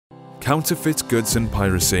Counterfeit goods and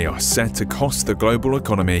piracy are set to cost the global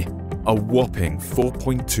economy a whopping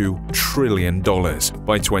 $4.2 trillion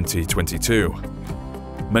by 2022.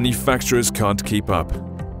 Manufacturers can't keep up,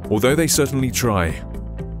 although they certainly try.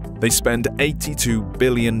 They spend $82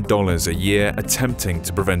 billion a year attempting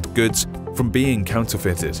to prevent goods from being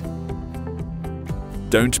counterfeited.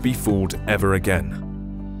 Don't be fooled ever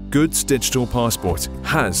again. Goods Digital Passport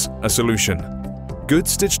has a solution.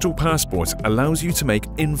 Goods Digital Passport allows you to make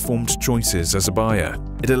informed choices as a buyer.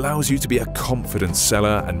 It allows you to be a confident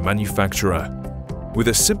seller and manufacturer. With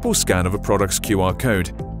a simple scan of a product's QR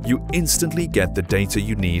code, you instantly get the data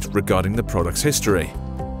you need regarding the product's history.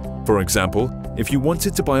 For example, if you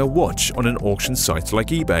wanted to buy a watch on an auction site like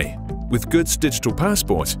eBay, with Goods Digital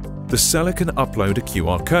Passport, the seller can upload a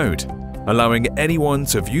QR code, allowing anyone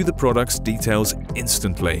to view the product's details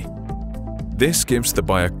instantly. This gives the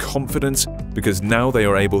buyer confidence because now they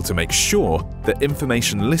are able to make sure the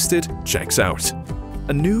information listed checks out.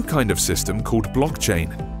 A new kind of system called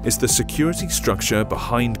blockchain is the security structure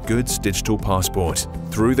behind Goods Digital Passport.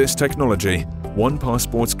 Through this technology, one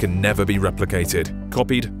passport can never be replicated,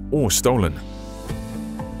 copied, or stolen.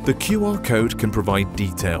 The QR code can provide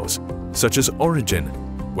details such as origin,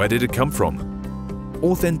 where did it come from?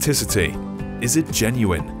 Authenticity, is it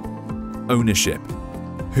genuine? Ownership,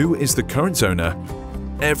 who is the current owner?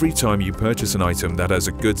 Every time you purchase an item that has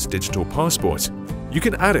a Goods Digital Passport, you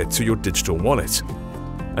can add it to your digital wallet.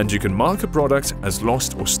 And you can mark a product as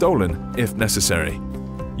lost or stolen if necessary.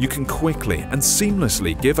 You can quickly and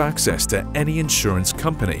seamlessly give access to any insurance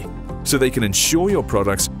company, so they can insure your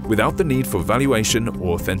products without the need for valuation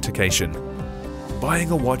or authentication.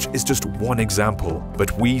 Buying a watch is just one example,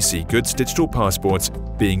 but we see Goods Digital Passports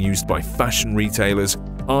being used by fashion retailers,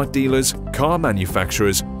 art dealers, car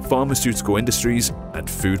manufacturers, pharmaceutical industries, and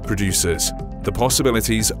food producers. The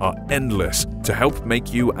possibilities are endless to help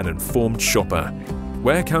make you an informed shopper.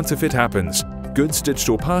 Where counterfeit happens, Goods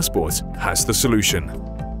Digital Passport has the solution.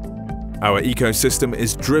 Our ecosystem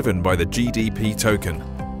is driven by the GDP token.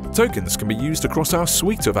 Tokens can be used across our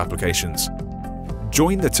suite of applications.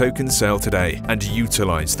 Join the token sale today and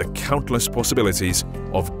utilize the countless possibilities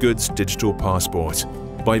of Goods Digital Passport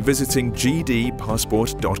by visiting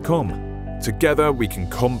gdpassport.com. Together we can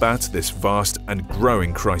combat this vast and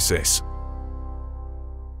growing crisis.